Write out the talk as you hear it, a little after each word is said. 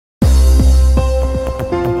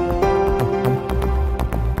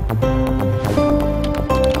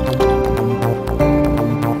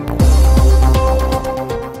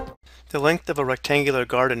length of a rectangular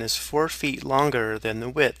garden is 4 feet longer than the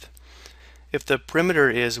width. If the perimeter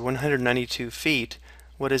is 192 feet,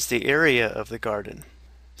 what is the area of the garden?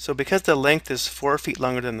 So because the length is 4 feet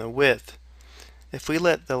longer than the width, if we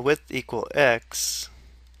let the width equal x,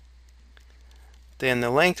 then the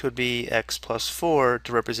length would be x plus 4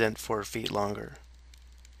 to represent 4 feet longer.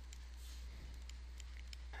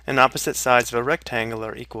 And opposite sides of a rectangle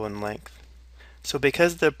are equal in length. So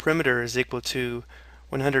because the perimeter is equal to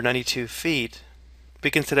 192 feet,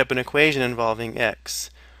 we can set up an equation involving x.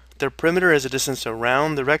 The perimeter is a distance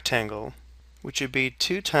around the rectangle, which would be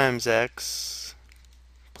 2 times x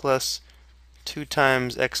plus 2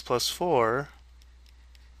 times x plus 4.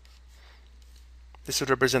 This would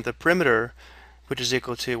represent the perimeter, which is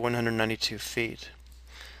equal to 192 feet.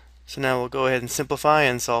 So now we'll go ahead and simplify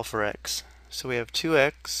and solve for x. So we have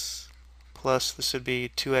 2x plus, this would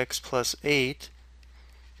be 2x plus 8.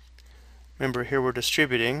 Remember, here we're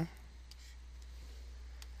distributing,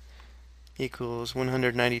 equals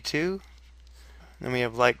 192. Then we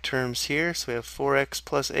have like terms here, so we have 4x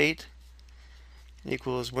plus 8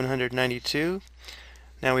 equals 192.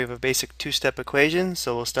 Now we have a basic two-step equation,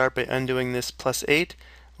 so we'll start by undoing this plus 8.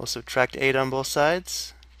 We'll subtract 8 on both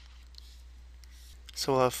sides.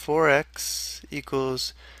 So we'll have 4x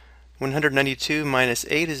equals 192 minus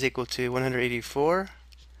 8 is equal to 184.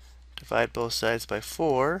 Divide both sides by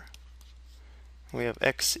 4. We have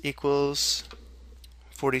x equals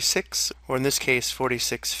 46, or in this case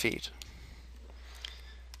 46 feet.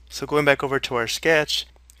 So going back over to our sketch,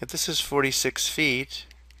 if this is 46 feet,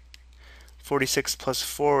 46 plus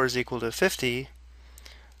 4 is equal to 50,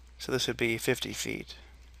 so this would be 50 feet.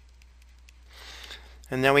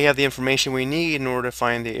 And now we have the information we need in order to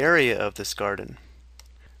find the area of this garden.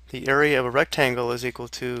 The area of a rectangle is equal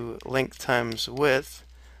to length times width.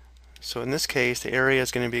 So in this case, the area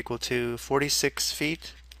is going to be equal to 46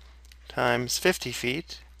 feet times 50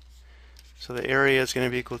 feet. So the area is going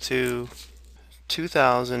to be equal to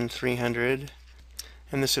 2,300,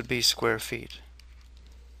 and this would be square feet.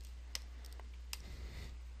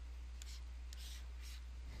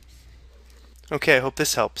 Okay, I hope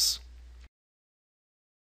this helps.